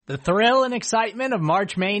The thrill and excitement of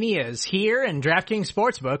March Mania is here, and DraftKings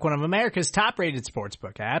Sportsbook, one of America's top-rated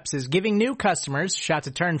sportsbook apps, is giving new customers a shot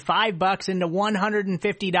to turn $5 into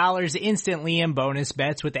 $150 instantly in bonus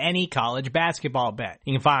bets with any college basketball bet.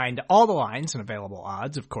 You can find all the lines and available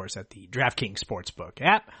odds, of course, at the DraftKings Sportsbook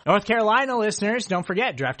app. North Carolina listeners, don't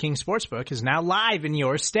forget, DraftKings Sportsbook is now live in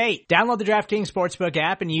your state. Download the DraftKings Sportsbook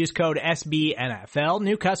app and use code SBNFL.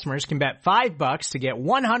 New customers can bet $5 to get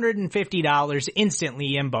 $150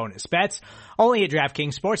 instantly in bonus bets, only at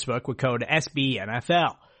DraftKings Sportsbook with code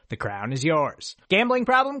SBNFL. The crown is yours. Gambling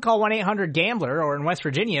problem? Call 1-800-GAMBLER, or in West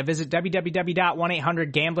Virginia, visit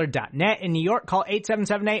www.1800gambler.net. In New York, call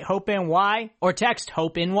 877-8-HOPE-NY or text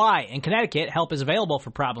HOPE-NY. In Connecticut, help is available for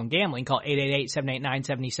problem gambling. Call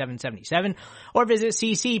 888-789-7777 or visit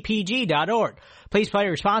ccpg.org. Please play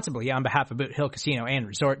responsibly on behalf of Boot Hill Casino and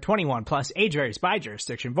Resort. 21 plus, age varies by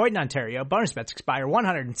jurisdiction. Void in Ontario. Bonus bets expire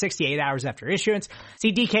 168 hours after issuance.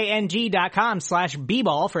 See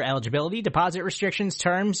dkng.com/bball for eligibility, deposit restrictions,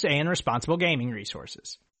 terms, and responsible gaming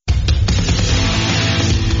resources.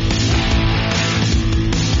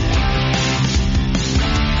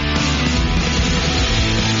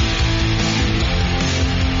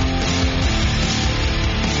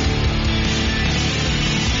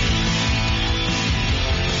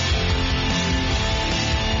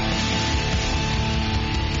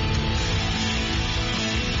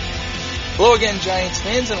 Hello again, Giants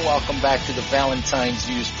fans, and welcome back to the Valentine's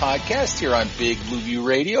Views podcast here on Big Blue View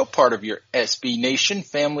Radio, part of your SB Nation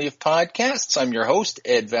family of podcasts. I'm your host,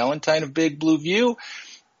 Ed Valentine of Big Blue View.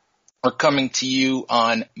 We're coming to you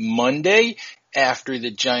on Monday after the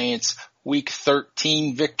Giants' Week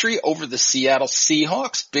 13 victory over the Seattle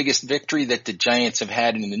Seahawks, biggest victory that the Giants have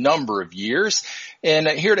had in a number of years. And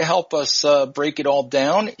here to help us break it all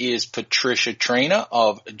down is Patricia Traina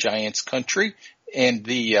of Giants Country and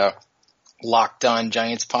the Locked On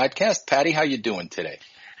Giants podcast. Patty, how you doing today?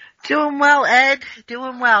 Doing well, Ed.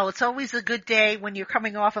 Doing well. It's always a good day when you're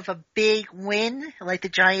coming off of a big win like the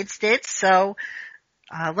Giants did. So,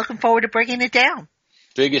 looking forward to breaking it down.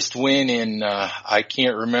 Biggest win in I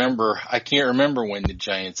can't remember when the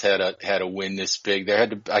Giants had a win this big. There had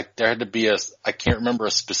to be I can't remember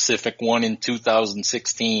a specific one in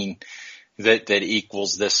 2016 that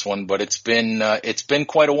equals this one, but it's been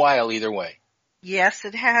quite a while either way. Yes,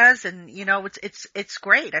 it has, and you know it's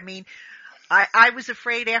great. I mean, I was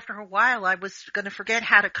afraid after a while I was going to forget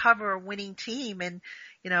how to cover a winning team, and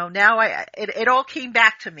you know now it all came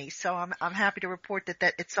back to me. So I'm happy to report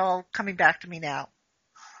that it's all coming back to me now.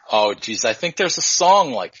 Oh, geez, I think there's a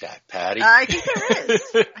song like that, Patty. I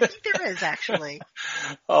think there is actually.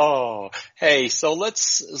 Oh, hey, so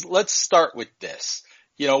let's start with this.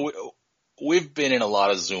 You know, we've been in a lot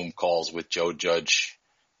of Zoom calls with Joe Judge,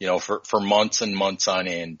 you know, for months and months on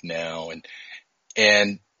end now.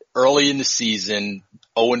 And early in the season,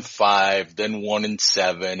 0-5, then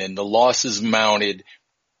 1-7, and the losses mounted.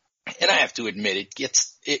 And I have to admit,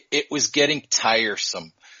 it was getting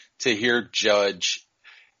tiresome to hear Judge,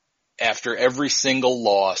 after every single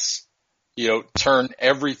loss, you know, turn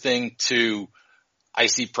everything to, I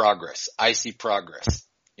see progress.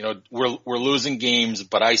 You know, we're losing games,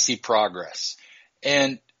 but I see progress.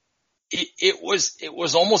 And it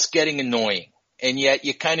was almost getting annoying, and yet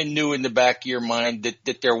you kind of knew in the back of your mind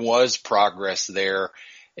that there was progress there,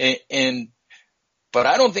 but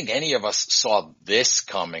I don't think any of us saw this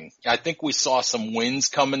coming. I think we saw some wins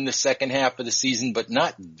come in the second half of the season, but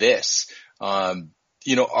not this.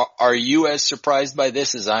 You know, are you as surprised by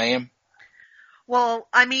this as I am? Well,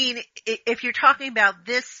 I mean, if you're talking about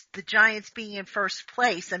this, the Giants being in first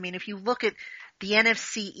place, I mean, if you look at the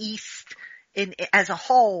NFC East as a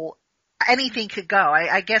whole, anything could go.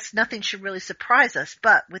 I guess nothing should really surprise us.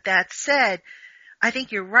 But with that said, I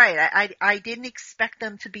think you're right. I didn't expect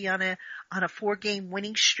them to be on a 4-game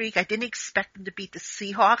winning streak. I didn't expect them to beat the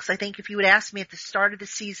Seahawks. I think if you would ask me at the start of the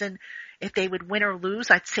season if they would win or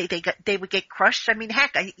lose, I'd say they would get crushed. I mean,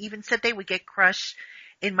 heck, I even said they would get crushed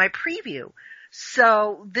in my preview.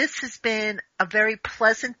 So this has been a very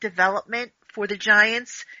pleasant development for the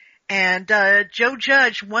Giants. And Joe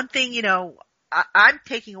Judge, one thing, you know, I'm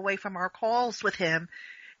taking away from our calls with him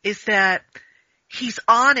is that he's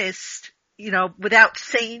honest, you know, without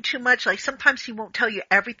saying too much. Like sometimes he won't tell you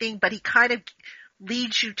everything, but he kind of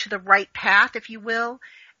leads you to the right path, if you will.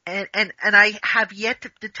 And I have yet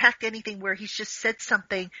to detect anything where he's just said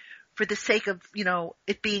something for the sake of, you know,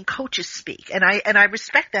 it being coaches speak. And I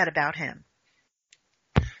respect that about him.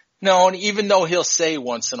 No, and even though he'll say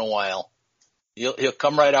once in a while, he'll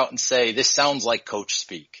come right out and say, this sounds like coach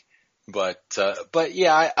speak. But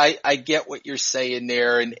yeah, I get what you're saying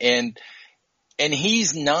there, and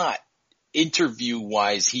he's not interview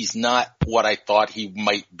wise, he's not what I thought he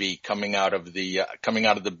might be coming out of the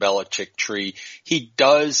Belichick tree. He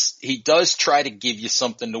does try to give you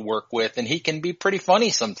something to work with, and he can be pretty funny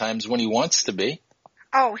sometimes when he wants to be.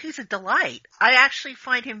 Oh, he's a delight. I actually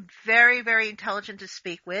find him very, very intelligent to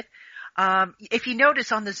speak with. If you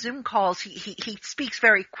notice on the Zoom calls, he speaks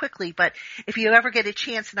very quickly, but if you ever get a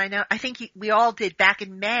chance, and I think we all did back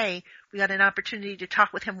in May, we got an opportunity to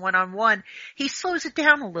talk with him one-on-one, he slows it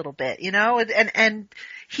down a little bit, and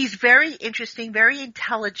he's very interesting, very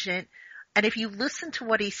intelligent, and if you listen to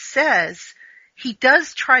what he says, he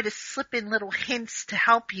does try to slip in little hints to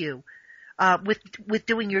help you, with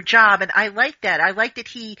doing your job, and I like that. I like that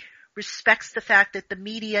he respects the fact that the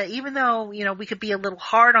media, even though, we could be a little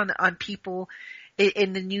hard on people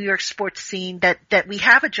in the New York sports scene, that we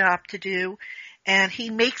have a job to do, and he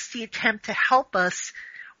makes the attempt to help us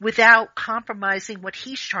without compromising what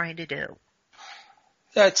he's trying to do.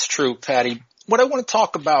 That's true, Patty. What I want to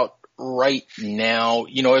talk about right now,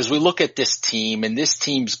 as we look at this team, and this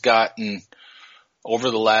team's gotten, over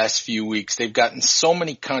the last few weeks, they've gotten so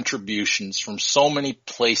many contributions from so many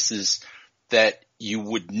places that you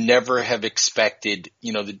would never have expected,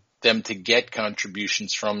 them to get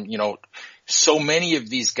contributions from, so many of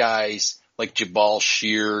these guys like Jabal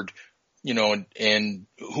Sheard, and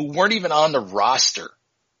who weren't even on the roster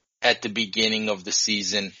at the beginning of the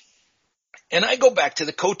season. And I go back to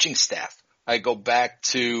the coaching staff. I go back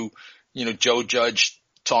to, Joe Judge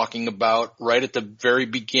talking about right at the very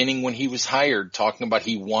beginning when he was hired, talking about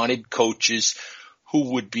he wanted coaches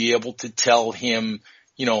who would be able to tell him,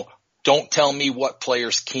 don't tell me what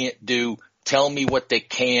players can't do. Tell me what they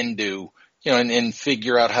can do, and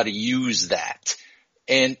figure out how to use that.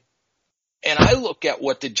 And I look at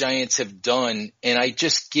what the Giants have done, and I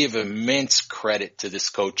just give immense credit to this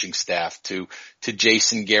coaching staff, to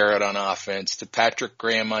Jason Garrett on offense, to Patrick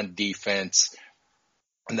Graham on defense.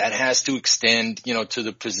 And that has to extend, to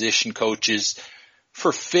the position coaches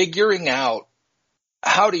for figuring out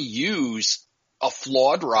how to use a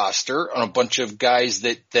flawed roster on a bunch of guys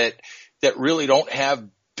that really don't have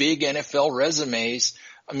big NFL resumes.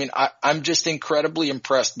 I mean, I'm just incredibly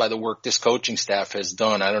impressed by the work this coaching staff has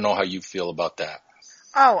done. I don't know how you feel about that.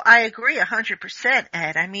 Oh, I agree 100%,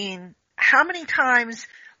 Ed. I mean, how many times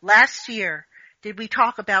last year did we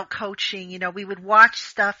talk about coaching? We would watch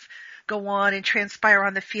stuff go on and transpire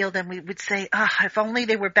on the field, and we would say, if only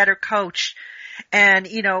they were better coached. And,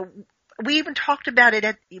 we even talked about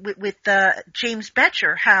it with James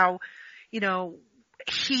Betcher, how,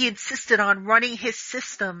 he insisted on running his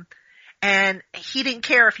system, and he didn't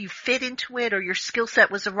care if you fit into it or your skill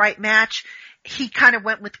set was the right match. He kind of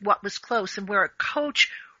went with what was close. And where a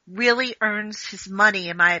coach really earns his money,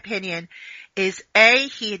 in my opinion, is A,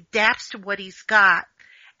 he adapts to what he's got,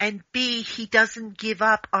 and B, he doesn't give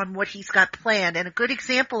up on what he's got planned. And a good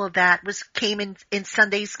example of that came in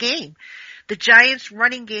Sunday's game. The Giants'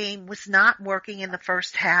 running game was not working in the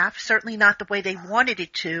first half, certainly not the way they wanted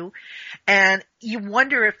it to. And you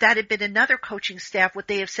wonder if that had been another coaching staff, would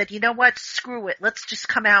they have said, you know what, screw it, let's just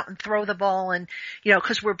come out and throw the ball, and,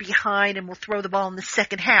 because we're behind, and we'll throw the ball in the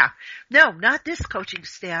second half. No, not this coaching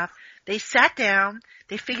staff. They sat down,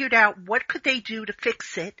 they figured out what could they do to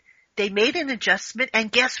fix it. They made an adjustment,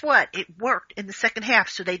 and guess what? It worked in the second half,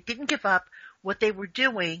 so they didn't give up what they were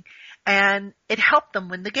doing, and it helped them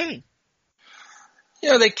win the game.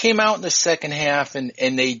 They came out in the second half and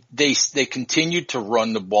they continued to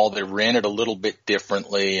run the ball. They ran it a little bit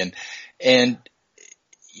differently. And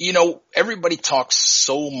everybody talks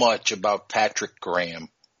so much about Patrick Graham,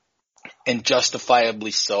 and justifiably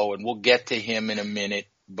so. And we'll get to him in a minute,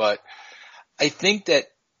 but I think that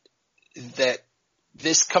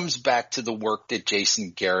this comes back to the work that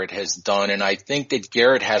Jason Garrett has done. And I think that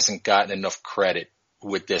Garrett hasn't gotten enough credit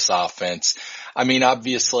with this offense. I mean,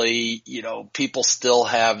 obviously, people still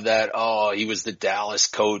have that, he was the Dallas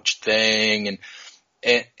coach thing, and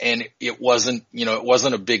it wasn't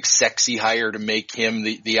a big sexy hire to make him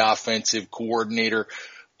the offensive coordinator,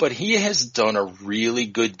 but he has done a really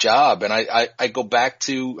good job. And I go back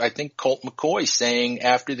to, I think, Colt McCoy saying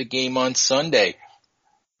after the game on Sunday,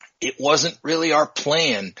 it wasn't really our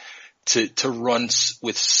plan to run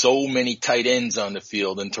with so many tight ends on the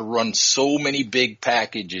field and to run so many big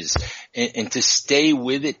packages and to stay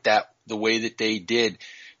with it the way that they did.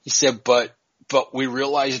 He said, but we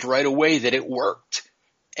realized right away that it worked,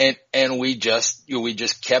 and we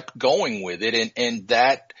just kept going with it. And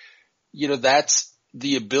that, that's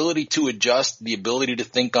the ability to adjust, the ability to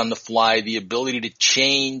think on the fly, the ability to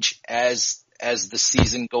change as the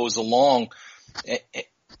season goes along.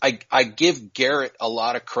 I give Garrett a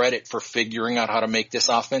lot of credit for figuring out how to make this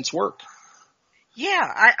offense work.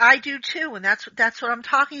 Yeah, I do too, and that's what I'm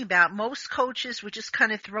talking about. Most coaches would just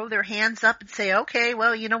kind of throw their hands up and say, "Okay,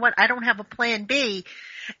 well, you know what? I don't have a plan B."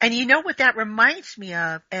 And you know what that reminds me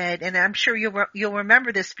of, Ed, and I'm sure you'll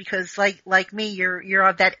remember this because like me, you're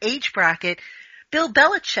of that age bracket. Bill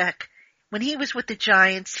Belichick, when he was with the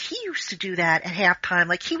Giants, he used to do that at halftime.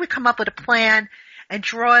 Like he would come up with a plan and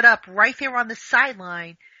draw it up right there on the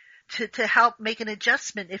sideline to help make an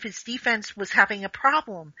adjustment if his defense was having a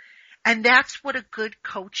problem. And that's what a good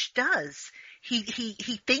coach does. He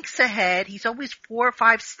thinks ahead. He's always 4 or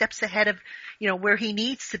 5 steps ahead of, where he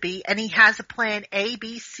needs to be. And he has a plan A,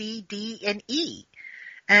 B, C, D, and E.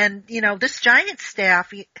 And, this Giants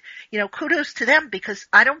staff, kudos to them because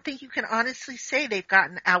I don't think you can honestly say they've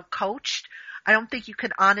gotten out-coached. I don't think you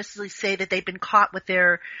can honestly say that they've been caught with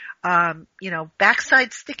their,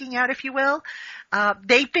 backside sticking out, if you will.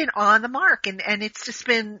 They've been on the mark and it's just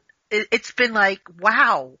been, it's been like,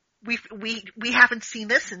 wow. We haven't seen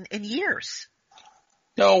this in years.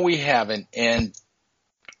 No, we haven't. And,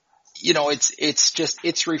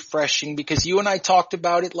 it's refreshing because you and I talked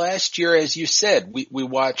about it last year. As you said, we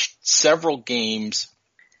watched several games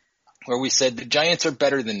where we said the Giants are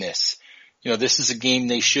better than this. This is a game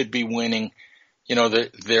they should be winning.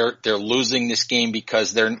 They're losing this game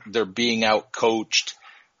because they're being out coached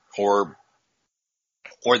or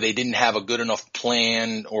they didn't have a good enough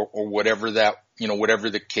plan or whatever that, whatever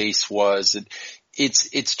the case was.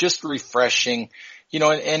 It's just refreshing,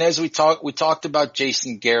 and as we talked about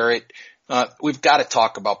Jason Garrett. We've got to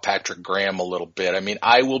talk about Patrick Graham a little bit. I mean,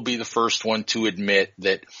 I will be the first one to admit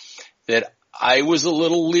that I was a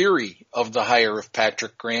little leery of the hire of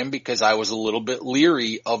Patrick Graham because I was a little bit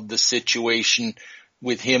leery of the situation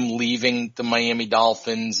with him leaving the Miami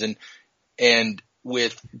Dolphins and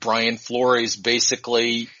with Brian Flores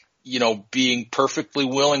basically, being perfectly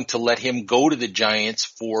willing to let him go to the Giants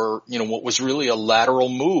for, what was really a lateral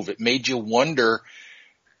move. It made you wonder,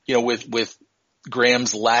 with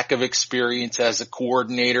Graham's lack of experience as a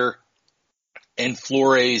coordinator and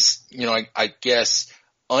Flores, I guess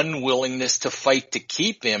unwillingness to fight to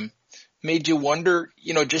keep him made you wonder,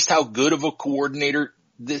 just how good of a coordinator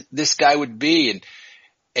this guy would be.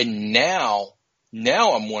 And now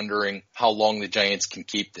I'm wondering how long the Giants can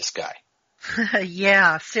keep this guy.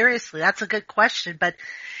 Yeah, seriously, that's a good question. But,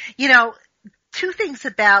 two things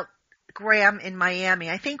about Graham in Miami.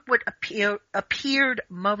 I think what appealed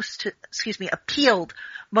most to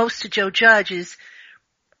Joe Judge is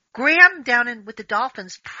Graham down with the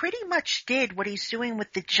Dolphins pretty much did what he's doing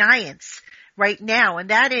with the Giants right now. And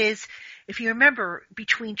that is, if you remember,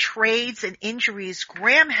 between trades and injuries,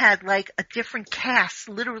 Graham had like a different cast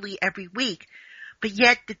literally every week. But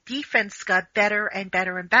yet the defense got better and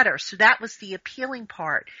better and better. So that was the appealing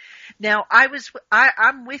part. Now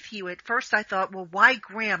I'm with you. At first I thought, well, why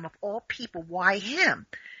Graham of all people? Why him?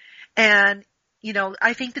 And,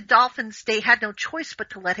 I think the Dolphins, they had no choice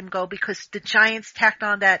but to let him go because the Giants tacked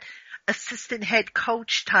on that assistant head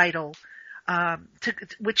coach title,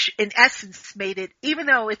 which in essence made it, even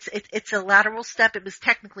though it's a lateral step, it was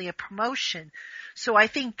technically a promotion. So I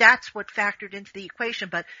think that's what factored into the equation.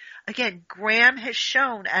 But again, Graham has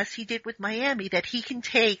shown, as he did with Miami, that he can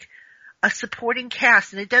take a supporting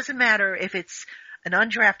cast, and it doesn't matter if it's an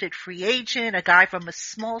undrafted free agent, a guy from a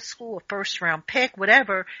small school, a first round pick,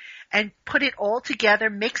 whatever, and put it all together,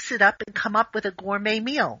 mix it up, and come up with a gourmet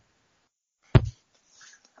meal.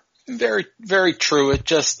 Very, very true. It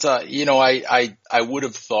just, I would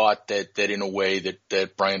have thought that in a way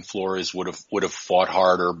that Brian Flores would have fought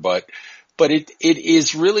harder, but it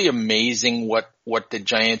is really amazing what the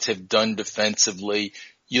Giants have done defensively.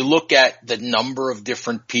 You look at the number of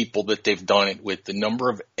different people that they've done it with, the number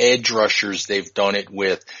of edge rushers they've done it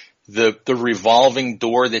with, the revolving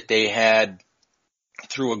door that they had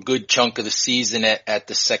through a good chunk of the season at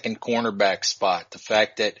the second cornerback spot. The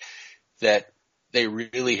fact that they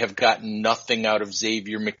really have gotten nothing out of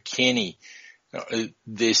Xavier McKinney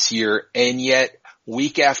this year, and yet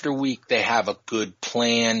week after week they have a good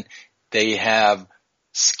plan. They have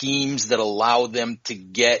schemes that allow them to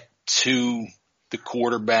get to the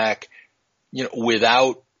quarterback,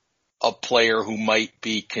 without a player who might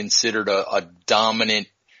be considered a dominant,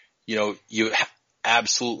 you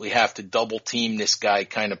absolutely have to double team this guy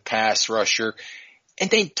kind of pass rusher. And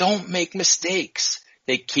they don't make mistakes.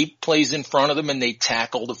 They keep plays in front of them and they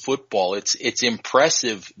tackle the football. It's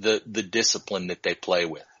impressive, the discipline that they play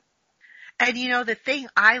with. And the thing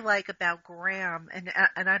I like about Graham, and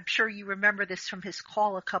I'm sure you remember this from his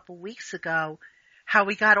call a couple weeks ago, how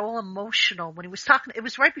he got all emotional when he was talking. It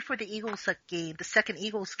was right before the Eagles game, the second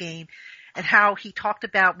Eagles game, and how he talked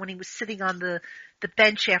about when he was sitting on the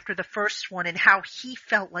bench after the first one and how he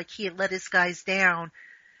felt like he had let his guys down.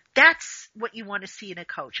 That's what you want to see in a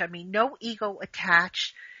coach. I mean, no ego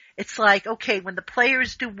attached. It's like, okay, when the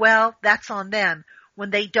players do well, that's on them. When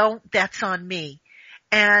they don't, that's on me.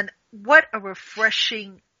 And what a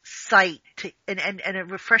refreshing sight and a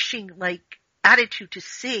refreshing attitude to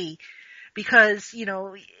see. Because,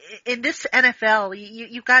 in this NFL,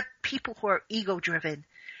 you've got people who are ego-driven.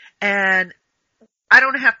 And I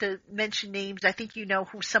don't have to mention names. I think you know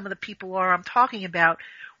who some of the people are I'm talking about,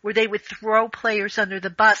 where they would throw players under the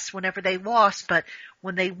bus whenever they lost. But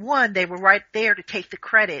when they won, they were right there to take the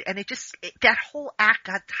credit. And that whole act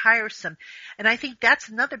got tiresome. And I think that's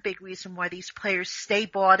another big reason why these players stay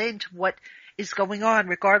bought into what is going on,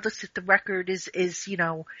 regardless if the record is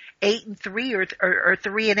 8-3 or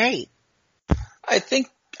 3-8. I think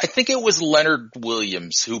it was Leonard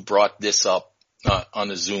Williams who brought this up on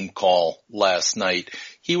a Zoom call last night.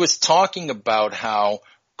 He was talking about how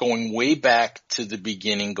going way back to the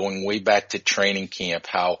beginning, going way back to training camp,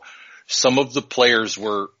 how some of the players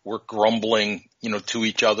were grumbling, to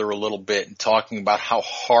each other a little bit and talking about how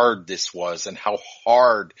hard this was and how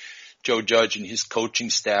hard Joe Judge and his coaching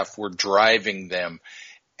staff were driving them.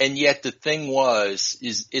 And yet the thing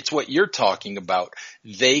is it's what you're talking about.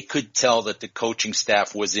 They could tell that the coaching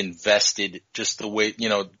staff was invested just the way,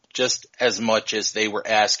 just as much as they were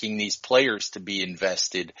asking these players to be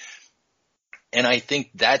invested. And I think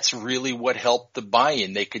that's really what helped the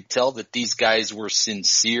buy-in. They could tell that these guys were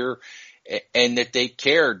sincere and that they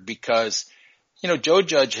cared because, Joe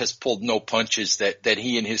Judge has pulled no punches that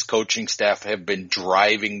he and his coaching staff have been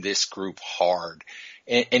driving this group hard.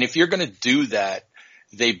 And if you're going to do that,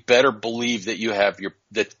 they better believe that you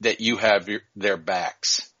have their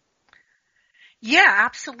backs. Yeah,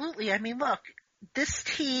 absolutely. I mean, look, this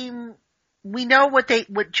team, we know what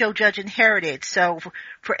Joe Judge inherited. So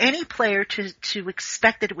for any player to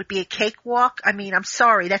expect that it would be a cakewalk, I mean, I'm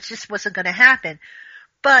sorry, that just wasn't going to happen.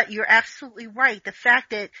 But you're absolutely right. The fact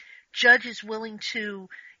that Judge is willing to,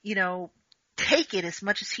 take it as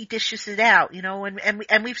much as he dishes it out,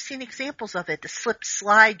 and we've seen examples of it, the slip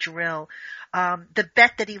slide drill, the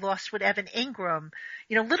bet that he lost with Evan Ingram,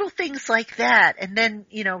 little things like that. And then,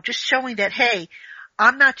 just showing that, hey,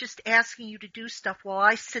 I'm not just asking you to do stuff while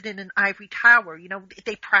I sit in an ivory tower.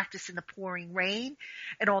 They practice in the pouring rain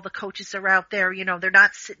and all the coaches are out there, they're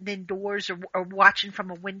not sitting indoors or watching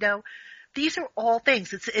from a window. These are all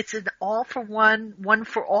things. It's an all for one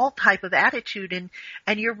for all type of attitude.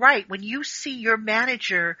 And you're right. When you see your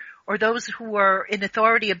manager or those who are in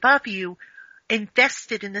authority above you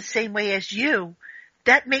invested in the same way as you,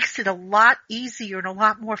 that makes it a lot easier and a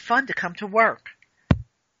lot more fun to come to work.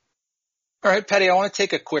 All right, Patty, I want to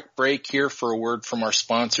take a quick break here for a word from our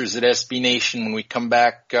sponsors at SB Nation. When we come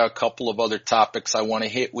back, a couple of other topics I want to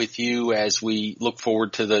hit with you as we look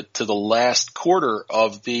forward to the last quarter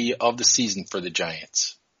of the season for the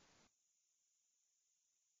Giants.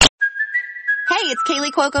 Hey, it's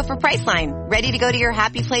Kaylee Cuoco for Priceline. Ready to go to your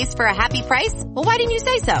happy place for a happy price? Well, why didn't you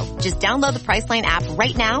say so? Just download the Priceline app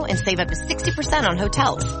right now and save up to 60% on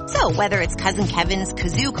hotels. So whether it's Cousin Kevin's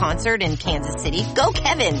Kazoo Concert in Kansas City, go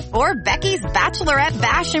Kevin, or Becky's Bachelorette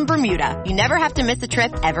Bash in Bermuda, you never have to miss a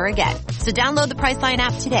trip ever again. So download the Priceline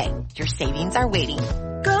app today. Your savings are waiting.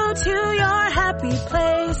 Go to your happy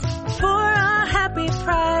place for a happy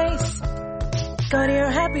price. Go to your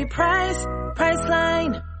happy price,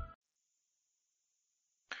 Priceline.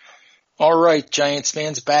 All right, Giants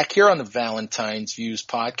fans, back here on the Valentine's Views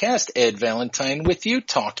podcast. Ed Valentine with you,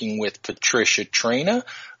 talking with Patricia Traina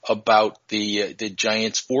about the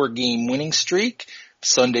Giants 4-game winning streak,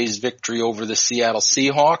 Sunday's victory over the Seattle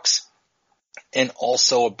Seahawks, and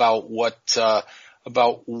also about what's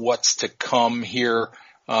to come here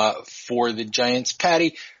for the Giants.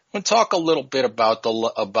 Patty, I want to talk a little bit about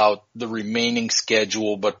the remaining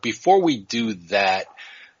schedule, but before we do that,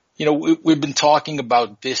 we've been talking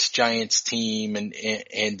about this Giants team and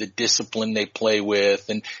the discipline they play with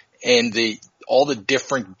and all the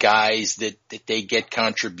different guys that they get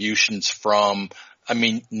contributions from. I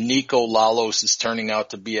mean, Nico Lalos is turning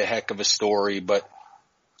out to be a heck of a story, but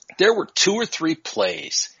there were 2 or 3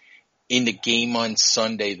 plays in the game on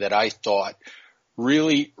Sunday that I thought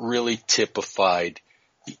really, really typified,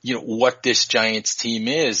 what this Giants team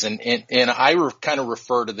is. And I kind of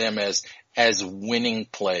refer to them as winning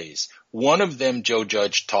plays. One of them Joe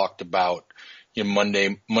Judge talked about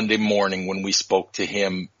Monday morning when we spoke to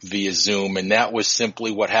him via Zoom, and that was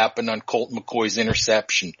simply what happened on Colt McCoy's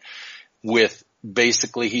interception with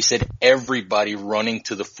basically he said everybody running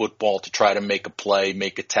to the football to try to make a play,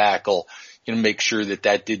 make a tackle, make sure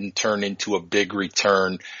that didn't turn into a big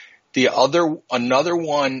return. Another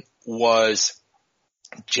one was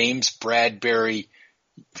James Bradbury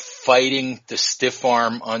fighting the stiff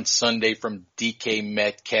arm on Sunday from DK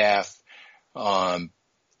Metcalf,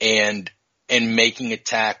 and making a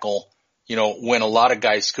tackle, when a lot of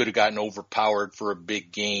guys could have gotten overpowered for a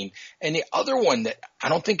big gain. And the other one that I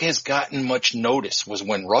don't think has gotten much notice was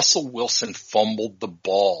when Russell Wilson fumbled the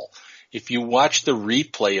ball. If you watch the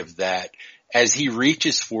replay of that, as he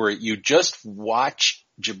reaches for it, you just watch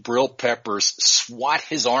Jabril Peppers swat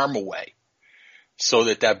his arm away so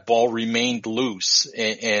that ball remained loose,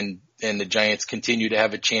 and the Giants continue to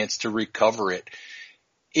have a chance to recover it.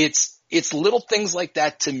 It's little things like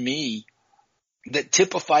that to me that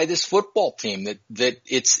typify this football team, that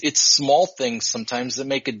it's small things sometimes that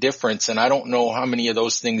make a difference. And I don't know how many of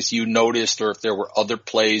those things you noticed or if there were other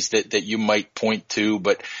plays that you might point to,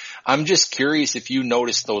 but I'm just curious if you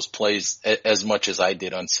noticed those plays as much as I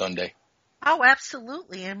did on Sunday. Oh,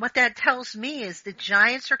 absolutely. And what that tells me is the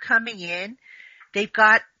Giants are coming in. They've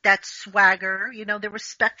got that swagger, they're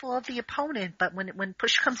respectful of the opponent, but when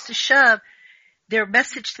push comes to shove, their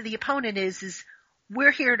message to the opponent is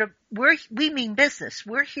we mean business.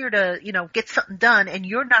 We're here to, get something done, and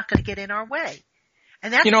you're not going to get in our way.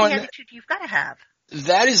 And that's the attitude you've got to have.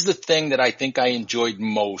 That is the thing that I think I enjoyed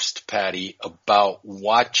most, Patty, about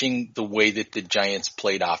watching the way that the Giants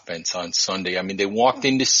played offense on Sunday. I mean, they walked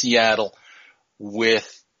into Seattle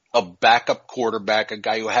with a backup quarterback, a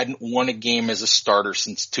guy who hadn't won a game as a starter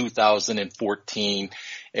since 2014.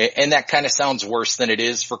 And that kind of sounds worse than it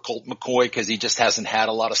is for Colt McCoy because he just hasn't had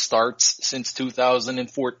a lot of starts since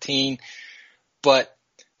 2014. But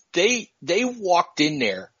they walked in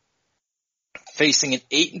there facing an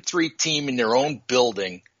 8-3 team in their own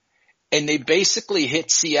building, and they basically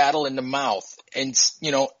hit Seattle in the mouth and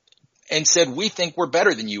said, we think we're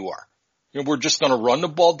better than you are. We're just going to run the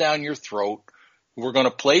ball down your throat. We're going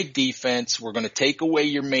to play defense. We're going to take away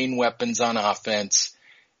your main weapons on offense.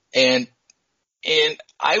 And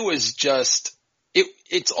I was just,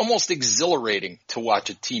 it's almost exhilarating to watch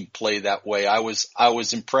a team play that way. I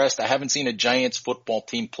was impressed. I haven't seen a Giants football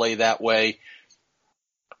team play that way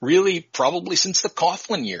really probably since the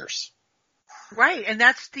Coughlin years. Right. And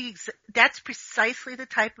that's precisely the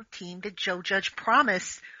type of team that Joe Judge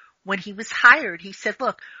promised when he was hired. He said,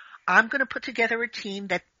 look, I'm going to put together a team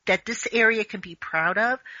that this area can be proud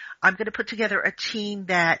of. I'm going to put together a team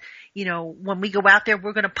that, when we go out there,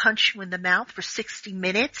 we're going to punch you in the mouth for 60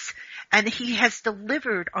 minutes. And he has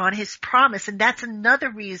delivered on his promise. And that's another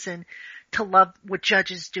reason to love what Judge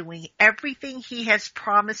is doing. Everything he has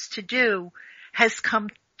promised to do has come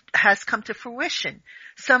to fruition.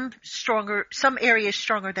 Some areas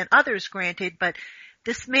stronger than others, granted, but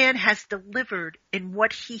this man has delivered in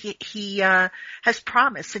what he has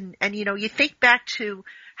promised. And you think back to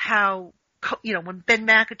how, when Ben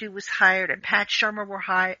McAdoo was hired and Pat Shurmur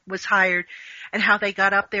was hired, and how they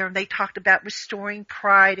got up there and they talked about restoring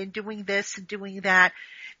pride and doing this and doing that.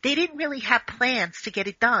 They didn't really have plans to get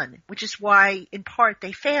it done, which is why, in part,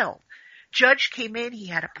 they failed. Judge came in, he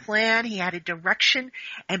had a plan, he had a direction,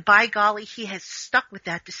 and by golly, he has stuck with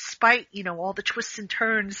that despite, all the twists and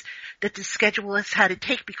turns that the schedule has had to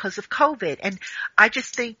take because of COVID. And I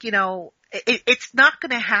just think, it's not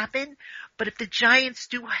going to happen, but if the Giants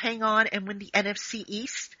do hang on and win the NFC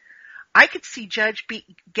East, I could see Judge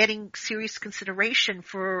getting serious consideration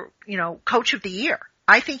for, Coach of the Year.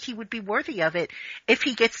 I think he would be worthy of it if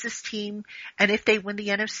he gets this team and if they win the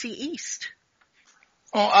NFC East.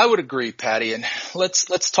 Oh, I would agree, Patty. And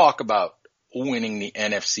let's talk about winning the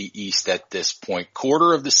NFC East at this point.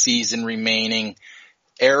 Quarter of the season remaining.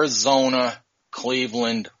 Arizona,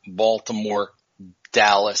 Cleveland, Baltimore,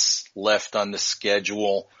 Dallas left on the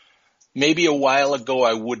schedule. Maybe a while ago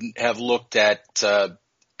I wouldn't have looked at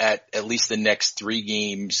least the next 3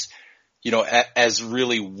 games, as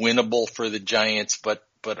really winnable for the Giants, but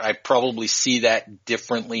I probably see that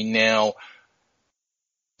differently now.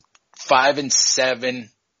 5-7.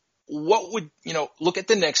 What would, look at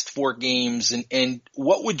the next 4 games and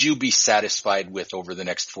what would you be satisfied with over the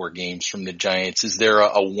next 4 games from the Giants? Is there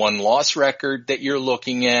a 1-loss record that you're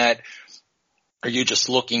looking at? Are you just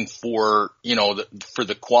looking for, for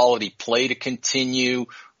the quality play to continue?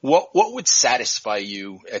 What would satisfy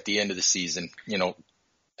you at the end of the season,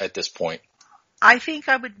 at this point? I think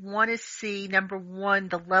I would want to see, number one,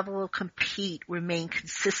 the level of compete remain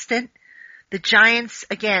consistent. The Giants,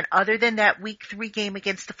 again, other than that week 3 game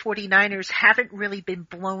against the 49ers, haven't really been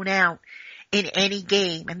blown out in any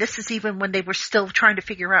game. And this is even when they were still trying to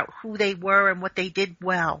figure out who they were and what they did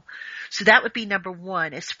well. So that would be number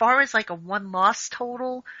one. As far as like a one-loss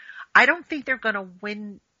total, I don't think they're going to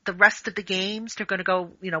win the rest of the games. They're going to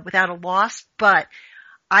go, without a loss, but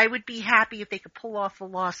I would be happy if they could pull off a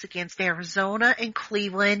loss against Arizona and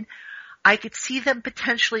Cleveland. I could see them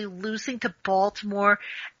potentially losing to Baltimore,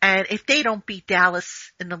 and if they don't beat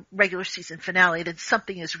Dallas in the regular season finale, then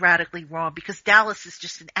something is radically wrong because Dallas is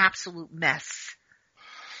just an absolute mess.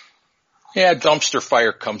 Yeah, dumpster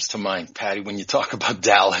fire comes to mind, Patty, when you talk about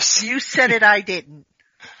Dallas. You said it, I didn't.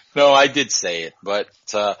 No, I did say it, but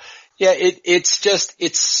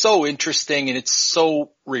it's so interesting and it's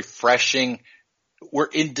so refreshing. We're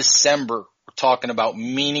in December. We're talking about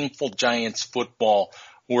meaningful Giants football.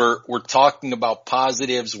 We're talking about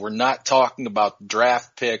positives. We're not talking about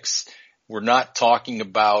draft picks. We're not talking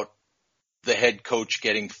about the head coach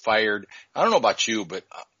getting fired. I don't know about you, but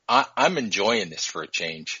I'm enjoying this for a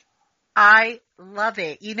change. I love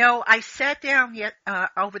it. I sat down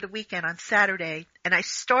over the weekend on Saturday and I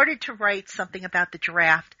started to write something about the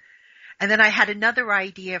draft. And then I had another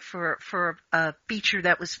idea for a feature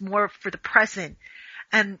that was more for the present.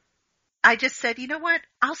 And I just said, you know what?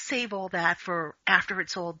 I'll save all that for after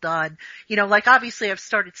it's all done. Obviously I've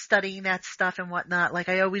started studying that stuff and whatnot, like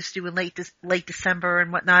I always do in late December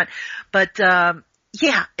and whatnot. But,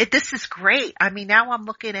 this is great. I mean, now I'm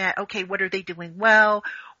looking at, okay, what are they doing well?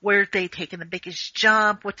 Where are they taking the biggest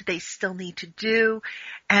jump? What do they still need to do?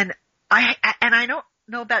 And I don't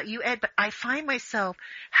know about you, Ed, but I find myself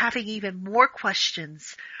having even more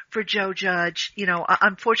questions for Joe Judge.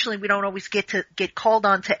 Unfortunately we don't always get called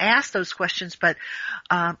on to ask those questions, but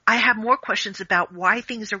I have more questions about why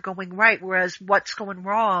things are going right, whereas what's going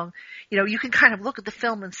wrong, you can kind of look at the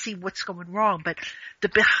film and see what's going wrong, but the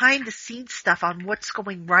behind the scenes stuff on what's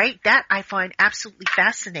going right, that I find absolutely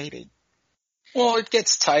fascinating. Well, it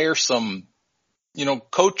gets tiresome.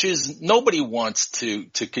 Coaches, nobody wants to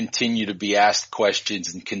continue to be asked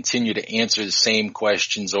questions and continue to answer the same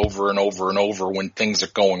questions over and over and over when things are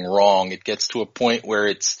going wrong. It gets to a point where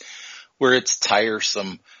it's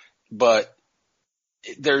tiresome, but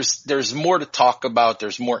there's more to talk about.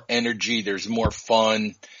 There's more energy. There's more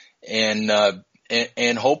fun. And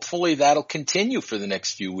hopefully that'll continue for the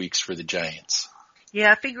next few weeks for the Giants.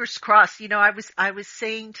 Yeah, fingers crossed. I was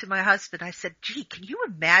saying to my husband, I said, gee, can you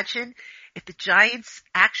imagine if the Giants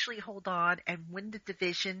actually hold on and win the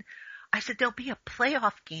division? I said, there'll be a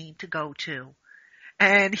playoff game to go to.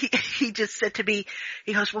 And he just said to me,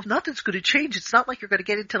 he goes, well, nothing's going to change. It's not like you're going to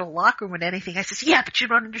get into the locker room and anything. I says, yeah, but you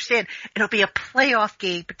don't understand. It'll be a playoff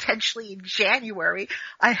game potentially in January.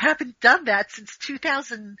 I haven't done that since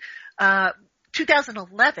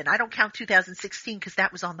 2011. I don't count 2016 because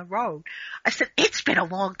that was on the road. I said, it's been a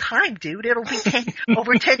long time, dude. It'll be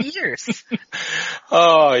over 10 years.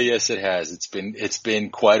 Oh, yes, it has. It's been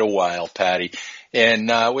quite a while, Patty. And,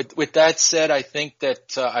 with that said, I think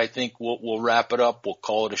we'll wrap it up. We'll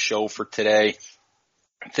call it a show for today.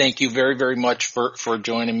 Thank you very, very much for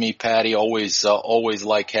joining me, Patty. Always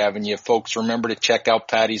like having you. Folks, remember to check out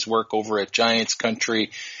Patty's work over at Giants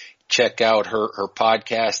Country. Check out her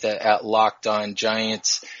podcast at Locked On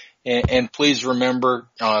Giants, and please remember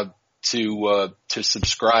to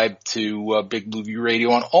subscribe to Big Blue View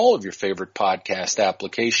Radio on all of your favorite podcast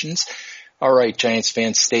applications. All right, Giants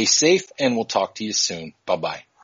fans, stay safe, and we'll talk to you soon. Bye bye.